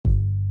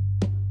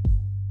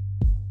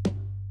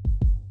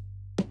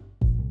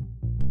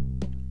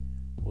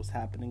What's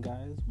happening,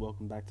 guys?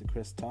 Welcome back to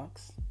Chris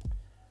Talks.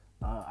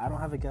 I don't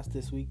have a guest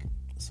this week,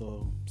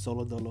 so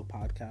solo dolo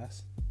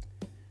podcast.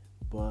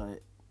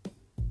 But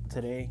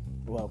today,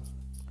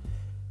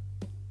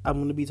 I'm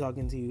going to be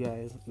talking to you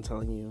guys and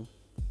telling you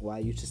why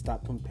you should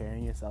stop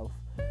comparing yourself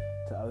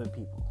to other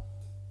people.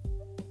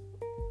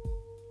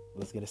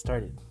 Let's get it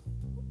started.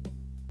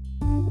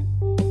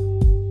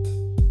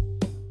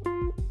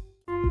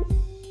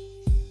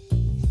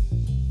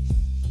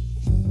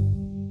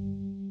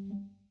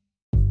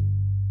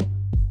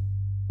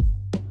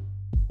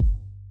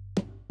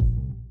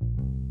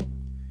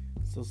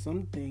 So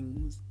some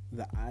things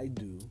that I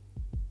do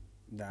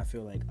that I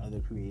feel like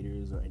other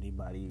creators or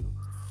anybody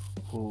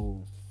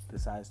who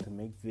decides to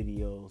make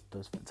videos,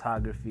 does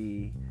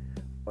photography,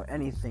 or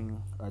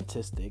anything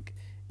artistic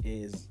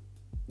is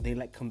they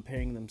like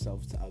comparing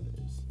themselves to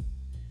others.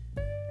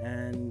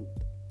 And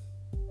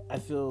I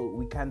feel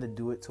we kind of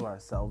do it to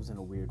ourselves in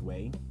a weird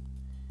way,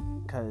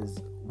 because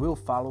we'll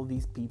follow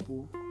these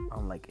people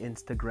on like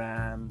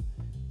Instagram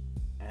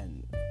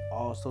and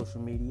all social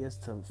medias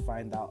to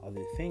find out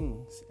other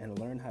things and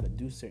learn how to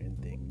do certain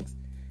things.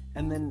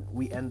 And then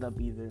we end up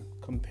either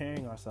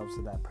comparing ourselves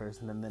to that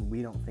person, and then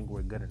we don't think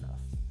we're good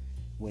enough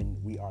when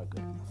we are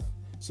good enough.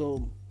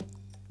 So,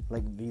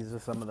 like, these are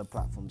some of the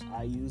platforms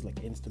I use, like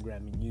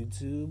Instagram and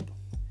YouTube.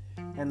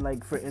 And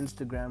like for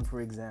Instagram,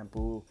 for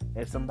example,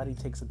 if somebody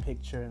takes a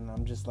picture and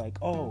I'm just like,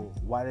 oh,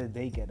 why did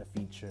they get a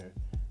feature?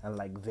 And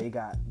like they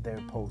got their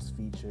post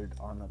featured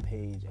on a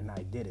page and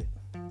I did it.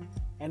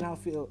 And I'll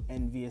feel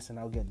envious and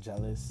I'll get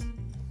jealous.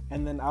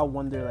 And then I'll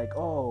wonder like,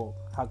 oh,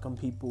 how come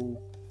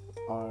people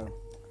are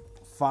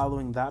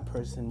following that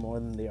person more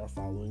than they are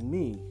following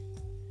me?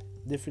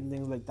 Different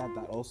things like that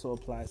also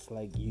applies to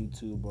like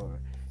YouTube, or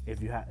if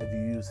you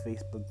use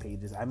Facebook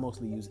pages. I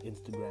mostly use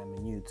Instagram and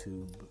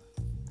YouTube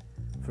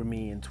for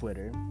me, and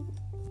Twitter.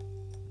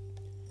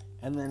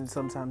 And then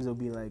sometimes it'll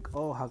be like,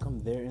 oh, how come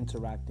they're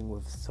interacting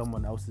with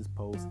someone else's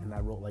post and I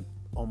wrote like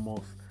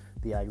almost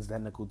the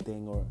identical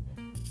thing or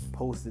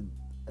posted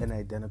an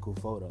identical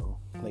photo?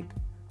 Like,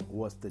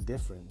 what's the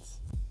difference?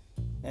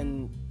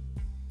 And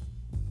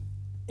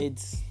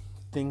it's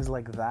things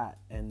like that,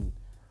 and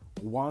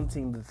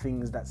wanting the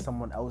things that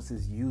someone else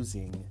is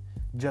using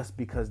just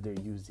because they're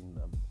using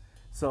them.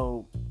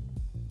 So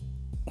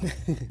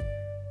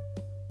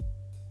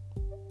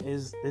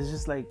it's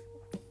just like,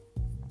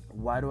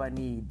 why do I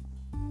need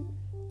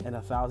an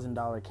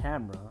 $1,000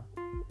 camera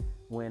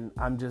when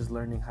I'm just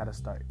learning how to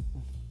start?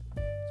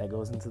 That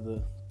goes into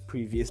the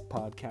previous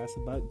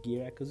podcast about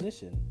gear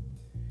acquisition,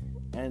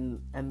 and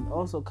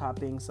also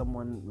copying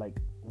someone, like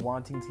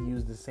wanting to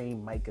use the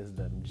same mic as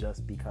them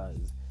just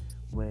because,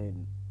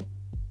 when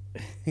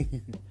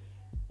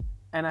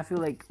and I feel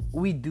like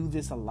we do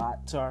this a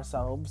lot to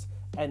ourselves,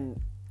 and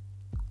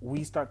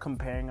we start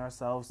comparing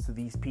ourselves to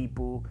these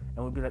people, and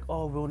we'll be like,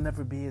 oh, we'll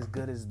never be as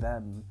good as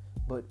them,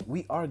 but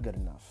we are good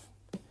enough.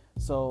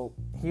 So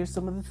here's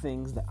some of the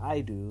things that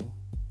I do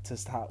to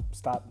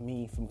stop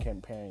me from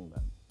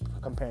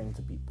comparing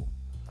to people.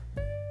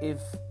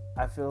 If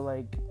I feel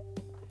like,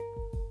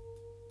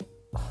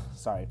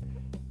 I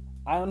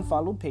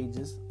unfollow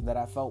pages that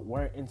I felt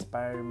weren't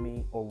inspiring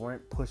me or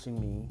weren't pushing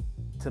me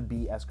to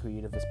be as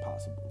creative as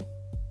possible.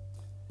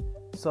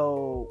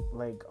 So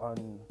like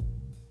on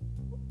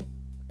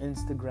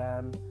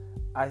Instagram,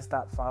 I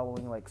stopped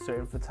following like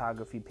certain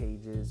photography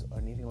pages or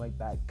anything like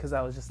that, because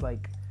I was just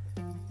like,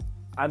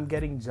 I'm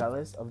getting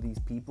jealous of these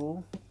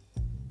people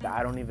that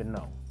I don't even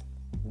know.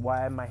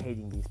 Why am I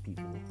hating these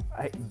people?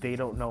 They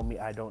don't know me,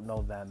 I don't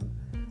know them,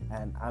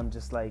 and I'm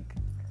just like,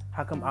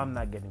 how come I'm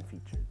not getting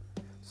featured?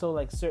 So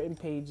like certain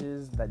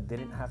pages that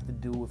didn't have to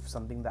do with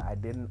something that I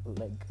didn't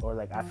like, or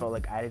like I felt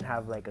like I didn't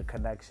have like a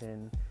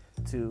connection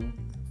to,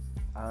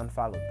 I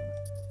unfollowed them.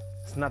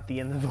 It's not the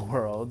end of the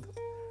world,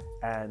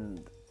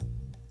 and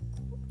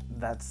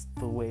that's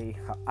the way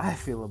how I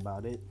feel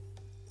about it.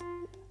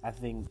 I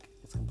think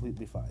it's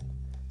completely fine.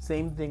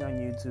 Same thing on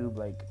YouTube.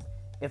 Like,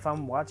 if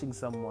I'm watching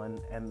someone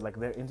and like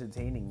they're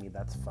entertaining me,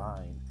 that's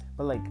fine.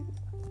 But like,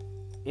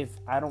 if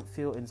I don't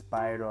feel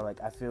inspired, or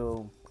like I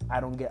feel I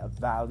don't get a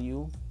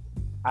value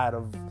out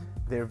of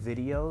their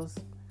videos,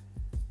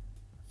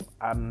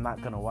 I'm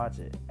not gonna watch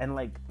it. And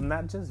like,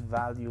 not just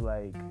value,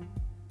 like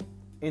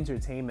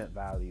entertainment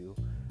value.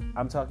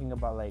 I'm talking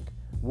about like,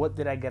 what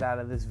did I get out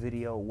of this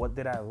video? What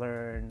did I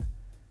learn?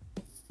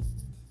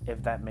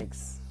 If that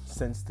makes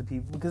sense to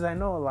people, because I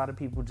know a lot of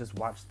people just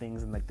watch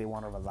things and like they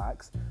want to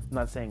relax. I'm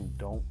not saying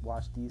don't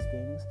watch these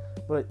things,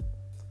 but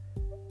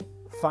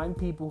find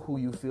people who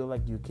you feel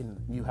like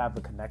you have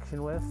a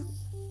connection with,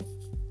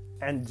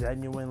 and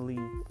genuinely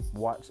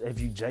watch. If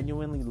you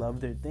genuinely love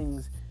their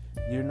things,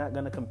 you're not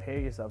gonna compare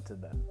yourself to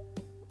them.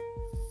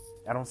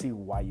 I don't see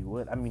why you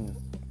would. I mean,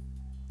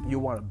 you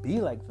want to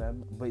be like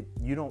them, but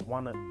you don't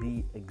want to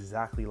be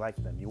exactly like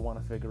them. You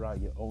want to figure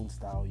out your own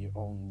style, your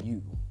own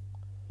you.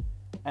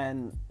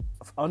 And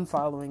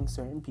unfollowing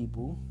certain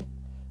people,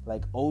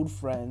 like old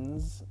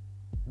friends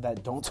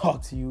that don't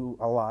talk to you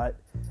a lot,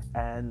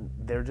 and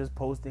they're just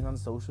posting on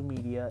social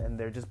media, and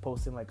they're just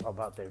posting like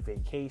about their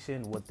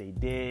vacation, what they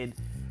did,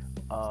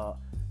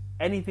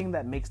 anything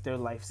that makes their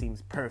life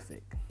seems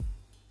perfect.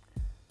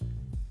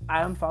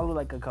 I unfollowed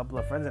like a couple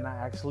of friends, and I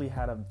actually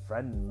had a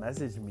friend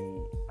message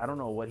me. I don't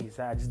know what he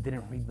said. I just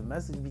didn't read the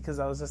message because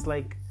I was just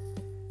like,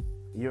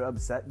 you're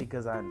upset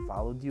because I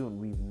unfollowed you and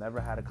we've never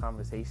had a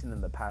conversation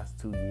in the past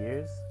 2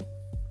 years?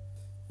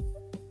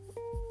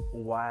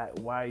 Why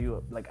are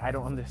you, like, I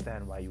don't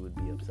understand why you would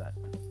be upset.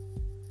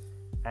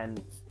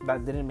 And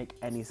that didn't make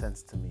any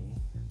sense to me.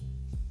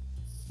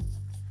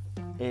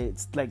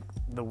 It's like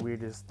the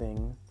weirdest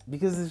thing,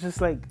 because it's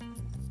just like,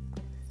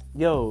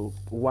 yo,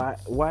 why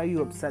are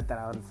you upset that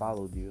I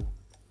unfollowed you?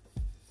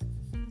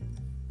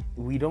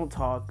 We don't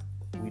talk,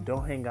 we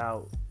don't hang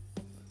out,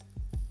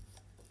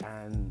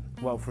 and,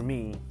 well, for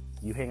me,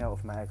 you hang out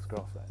with my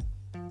ex-girlfriend.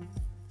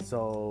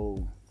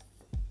 So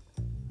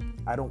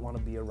I don't want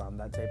to be around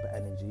that type of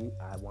energy.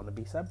 I want to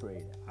be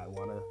separated. I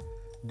want to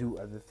do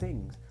other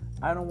things.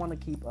 I don't want to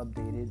keep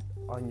updated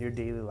on your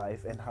daily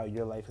life and how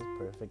your life is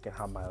perfect and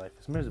how my life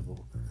is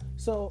miserable.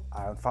 So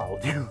I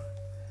unfollowed you.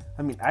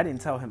 I mean, I didn't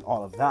tell him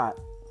all of that.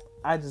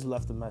 I just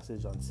left a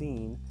message on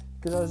scene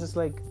because I was just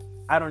like,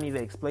 I don't need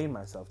to explain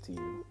myself to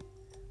you.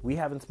 We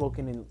haven't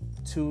spoken in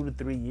 2 to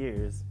 3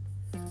 years.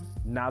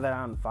 Now that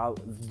I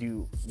unfollowed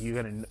you,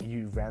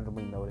 you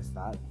randomly notice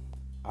that.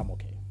 I'm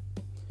okay.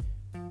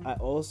 I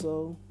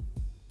also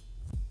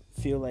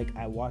feel like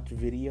I watch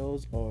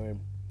videos, or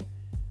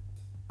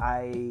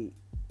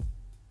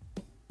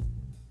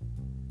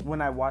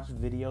when I watch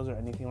videos or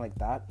anything like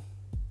that,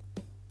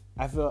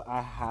 I feel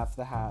I have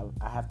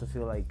to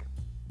feel like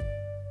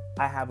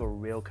I have a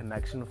real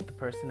connection with the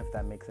person, if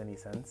that makes any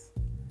sense.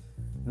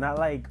 Not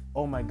like,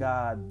 oh my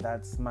god,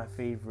 that's my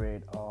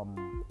favorite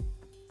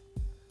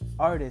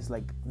artist,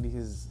 like,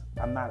 because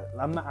I'm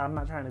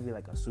not trying to be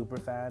like a super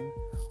fan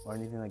or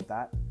anything like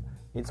that.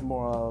 It's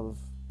more of,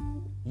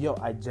 yo,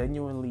 I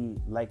genuinely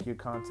like your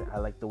content. I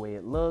like the way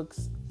it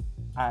looks.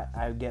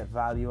 I get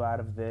value out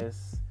of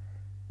this,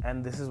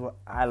 and this is what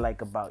I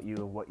like about you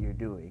and what you're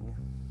doing.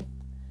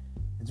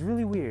 It's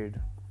really weird.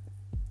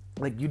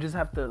 Like, you just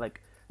have to, like,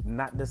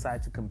 not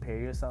decide to compare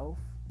yourself,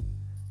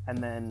 and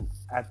then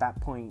at that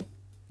point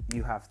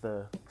you have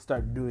to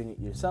start doing it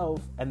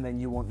yourself, and then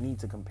you won't need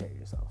to compare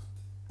yourself.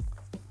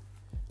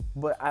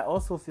 But I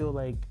also feel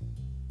like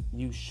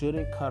you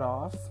shouldn't cut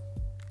off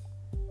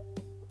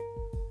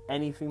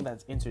anything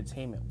that's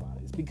entertainment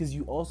wise, because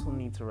you also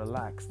need to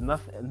relax.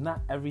 Not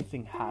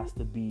everything has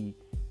to be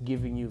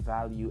giving you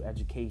value,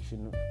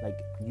 education. Like,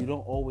 you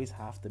don't always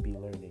have to be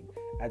learning.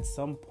 At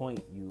some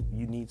point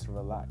you need to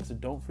relax. So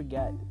don't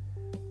forget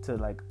to,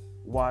 like,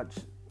 watch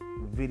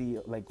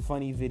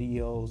funny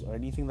videos or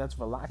anything that's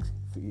relaxing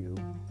for you,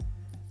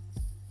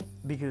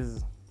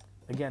 because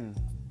again,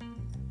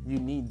 you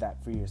need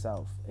that for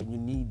yourself, and you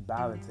need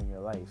balance in your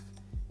life.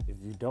 If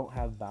you don't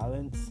have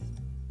balance,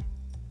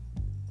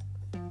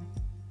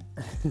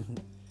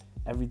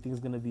 everything's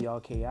gonna be all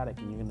chaotic,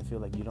 and you're gonna feel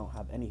like you don't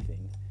have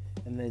anything,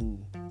 and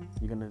then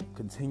you're gonna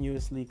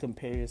continuously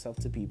compare yourself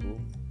to people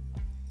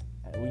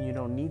when you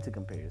don't need to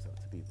compare yourself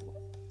to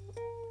people.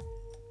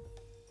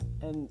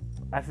 And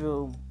I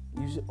feel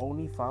you should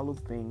only follow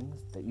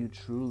things that you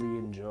truly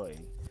enjoy.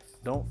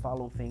 Don't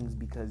follow things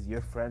because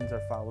your friends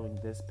are following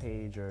this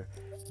page, or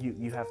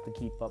you have to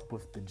keep up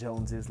with the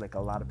Joneses, like a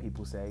lot of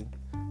people say.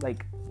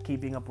 Like,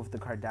 keeping up with the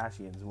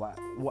Kardashians. What?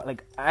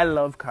 Like, I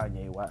love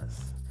Kanye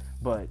West,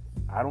 but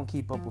I don't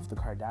keep up with the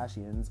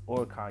Kardashians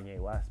or Kanye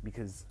West,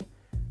 because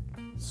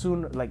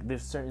soon, like,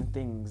 there's certain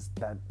things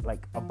that,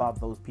 like, about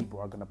those people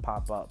are gonna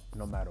pop up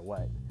no matter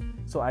what.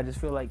 So I just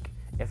feel like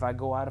if I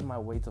go out of my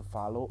way to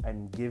follow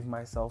and give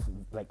myself,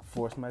 like,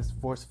 force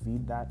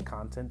feed that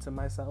content to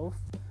myself,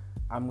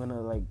 I'm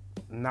gonna, like,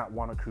 not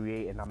want to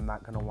create, and I'm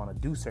not gonna want to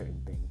do certain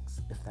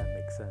things, if that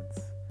makes sense.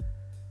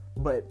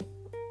 But,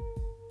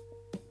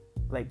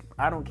 like,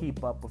 I don't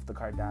keep up with the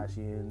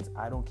Kardashians.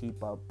 I don't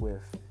keep up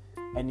with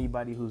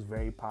anybody who's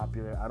very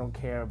popular. I don't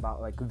care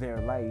about, like, their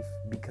life,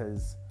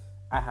 because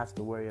I have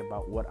to worry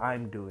about what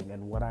I'm doing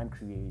and what I'm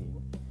creating.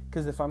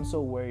 Because if I'm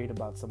so worried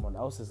about someone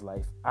else's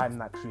life, I'm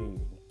not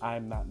creating.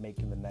 I'm not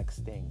making the next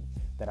thing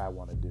that I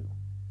want to do.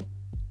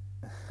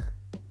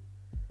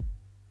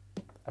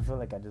 I feel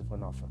like I just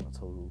went off on a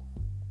total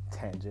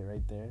tangent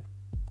right there.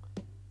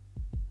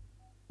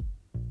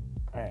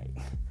 Alright.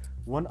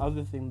 One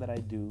other thing that I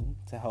do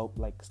to help,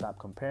 like, stop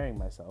comparing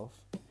myself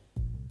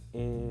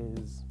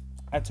is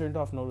I turned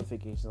off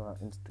notifications on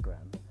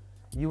Instagram.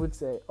 You would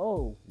say,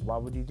 oh, why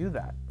would you do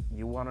that?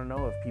 You want to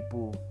know if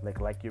people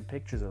like your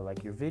pictures or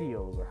like your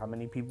videos, or how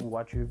many people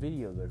watch your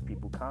videos, or if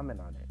people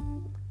comment on it.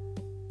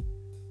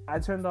 I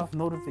turned off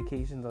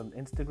notifications on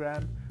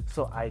Instagram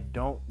so I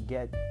don't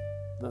get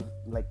the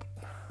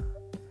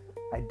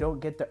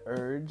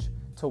urge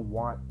to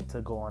want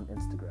to go on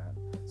Instagram.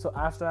 So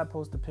after I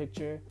post a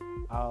picture,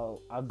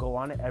 I'll go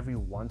on it every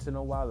once in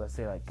a while. Let's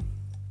say, like,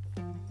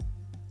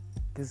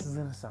 this is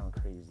gonna sound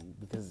crazy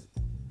because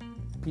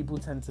people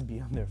tend to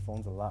be on their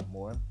phones a lot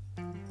more.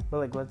 But,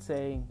 like, let's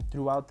say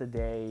throughout the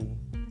day,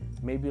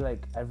 maybe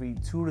like every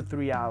 2 to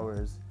 3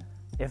 hours,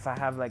 if I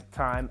have like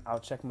time, I'll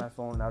check my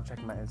phone, I'll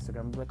check my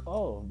Instagram, and be like,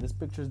 oh, this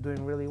picture's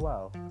doing really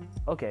well.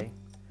 Okay.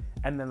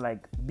 And then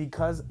like,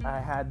 because I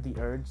had the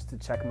urge to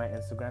check my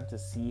Instagram to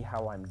see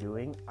how I'm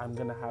doing, I'm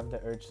gonna have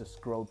the urge to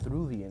scroll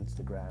through the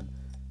Instagram.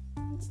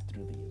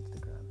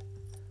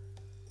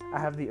 I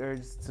have the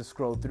urge to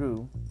scroll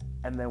through,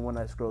 and then when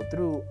I scroll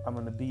through, I'm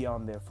gonna be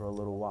on there for a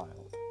little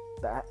while.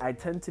 I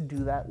tend to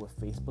do that with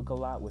Facebook a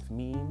lot, with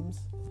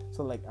memes.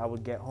 So like, I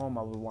would get home,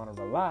 I would want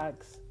to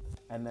relax,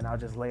 and then I'll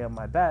just lay on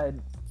my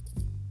bed,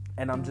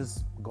 and I'm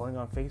just going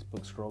on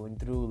Facebook, scrolling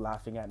through,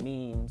 laughing at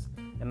memes,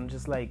 and I'm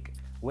just like,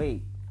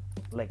 wait,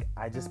 like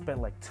I just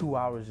spent like 2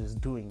 hours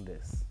just doing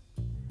this,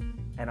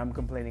 and I'm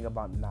complaining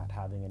about not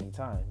having any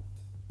time.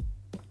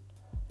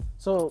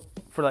 So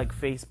for like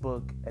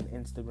Facebook and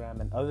Instagram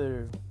and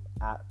other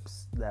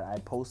apps that I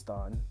post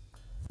on,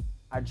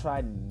 I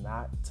try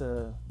not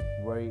to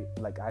worry,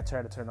 like I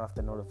try to turn off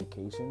the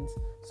notifications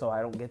so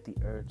I don't get the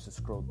urge to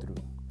scroll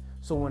through.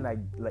 So when I,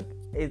 like,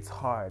 it's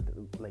hard,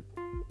 like,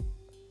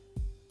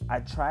 I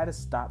try to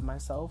stop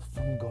myself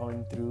from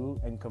going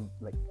through and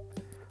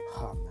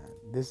oh man,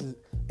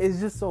 it's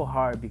just so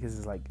hard, because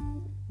it's like,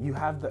 you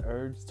have the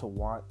urge to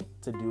want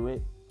to do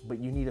it, but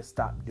you need to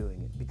stop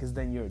doing it, because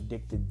then you're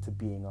addicted to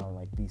being on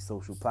like these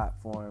social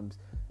platforms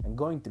and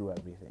going through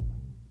everything.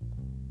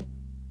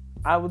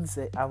 I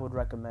would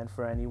recommend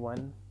for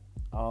anyone,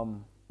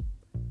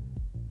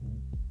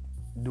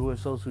 do a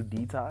social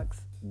detox.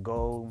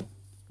 Go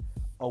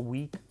a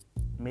week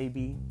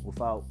maybe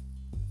without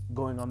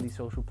going on these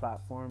social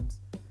platforms,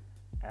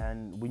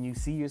 and when you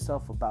see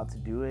yourself about to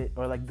do it,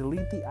 or like,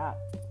 delete the app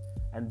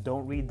and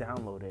don't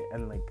re-download it,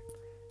 and like,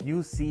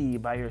 you see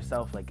by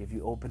yourself, like if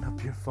you open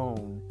up your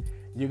phone,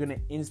 you're gonna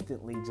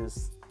instantly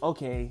just,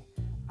 okay,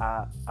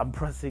 I'm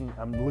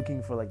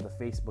looking for like the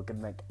Facebook,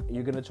 and like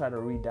you're gonna try to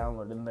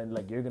re-download, and then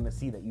like you're gonna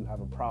see that you have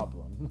a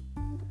problem.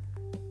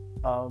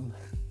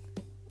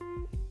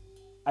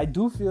 I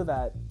do feel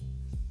that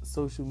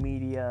social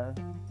media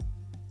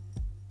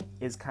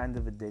is kind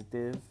of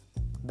addictive.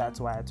 That's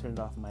why I turned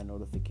off my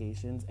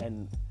notifications,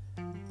 and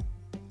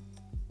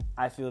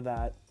I feel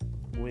that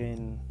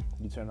when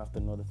you turn off the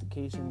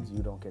notifications,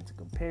 you don't get to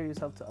compare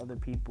yourself to other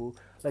people.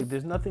 Like,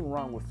 there's nothing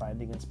wrong with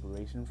finding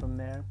inspiration from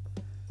there,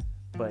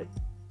 but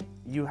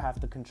you have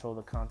to control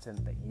the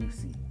content that you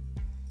see,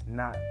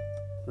 not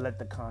let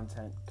the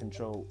content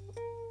control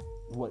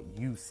what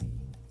you see.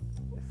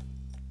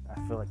 I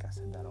feel like I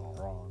said that all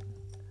wrong.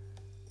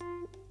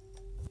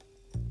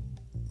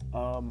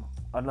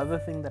 Another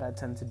thing that I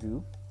tend to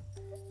do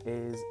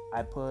is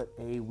I put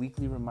a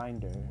weekly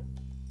reminder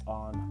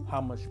on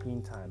how much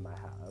screen time I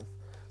have.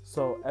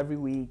 So every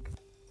week,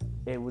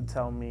 it would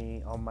tell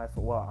me on the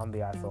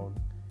iPhone,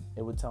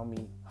 it would tell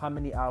me how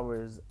many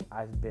hours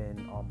I've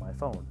been on my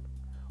phone,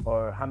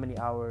 or how many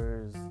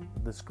hours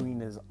the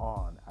screen is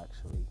on,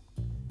 actually.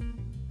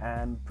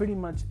 And pretty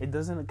much, it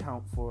doesn't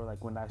account for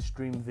like when I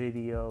stream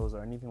videos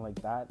or anything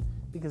like that,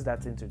 because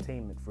that's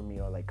entertainment for me,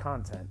 or like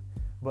content.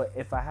 But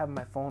if I have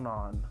my phone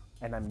on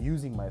and I'm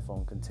using my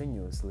phone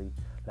continuously,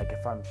 like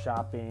if I'm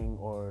shopping,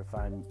 or if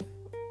I'm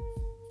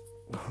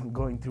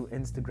going through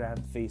Instagram,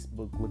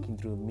 Facebook, looking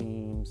through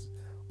memes,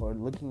 or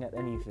looking at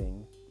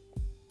anything,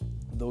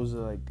 those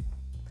are like,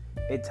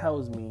 it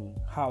tells me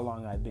how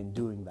long I've been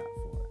doing that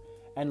for.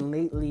 And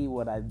lately,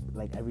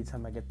 every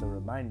time I get the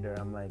reminder,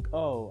 I'm like,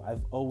 oh,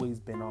 I've always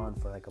been on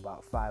for like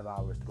about 5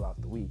 hours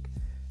throughout the week.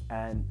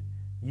 And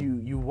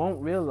you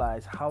won't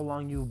realize how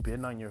long you've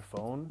been on your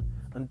phone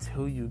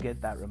until you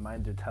get that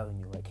reminder telling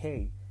you like,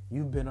 hey,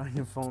 you've been on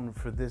your phone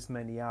for this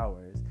many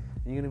hours.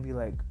 And you're gonna be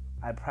like,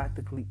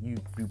 you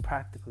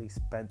practically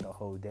spent the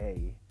whole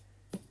day.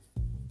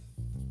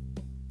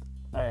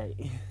 Alright.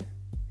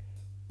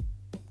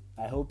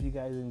 I hope you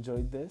guys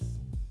enjoyed this.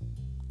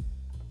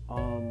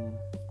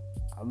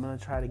 I'm gonna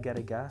try to get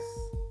a guest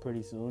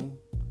pretty soon.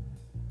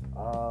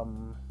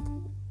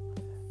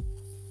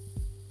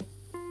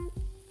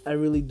 I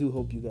really do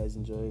hope you guys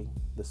enjoy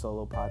the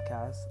solo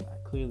podcast. I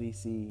clearly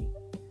see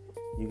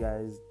you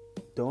guys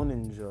don't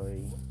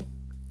enjoy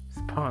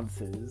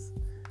sponsors.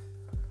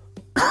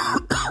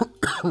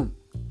 Damn.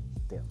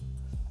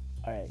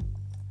 Alright.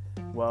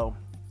 Well,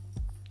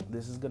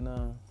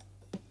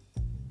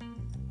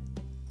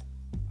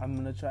 I'm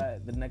gonna try.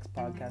 The next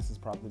podcast is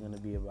probably gonna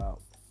be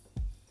about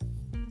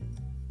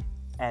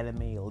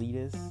anime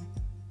elitists,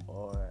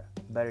 or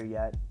better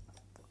yet,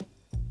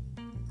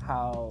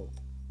 how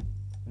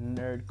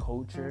nerd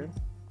culture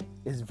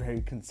is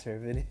very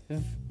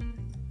conservative.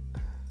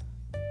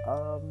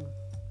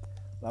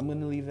 I'm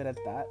gonna leave it at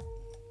that.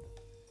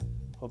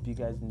 Hope you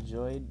guys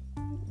enjoyed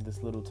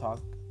this little talk.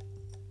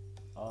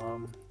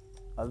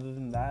 Other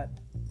than that,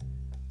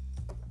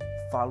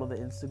 follow the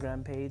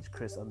Instagram page,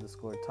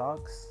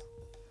 Chris_talks,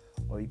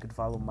 or you could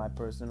follow my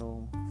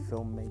personal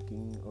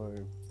filmmaking or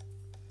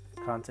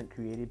content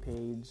created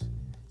page,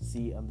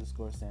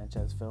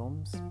 C_Sanchez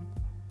Films.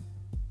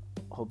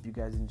 Hope you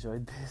guys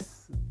enjoyed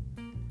this.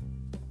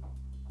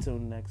 Till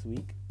next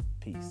week,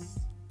 peace.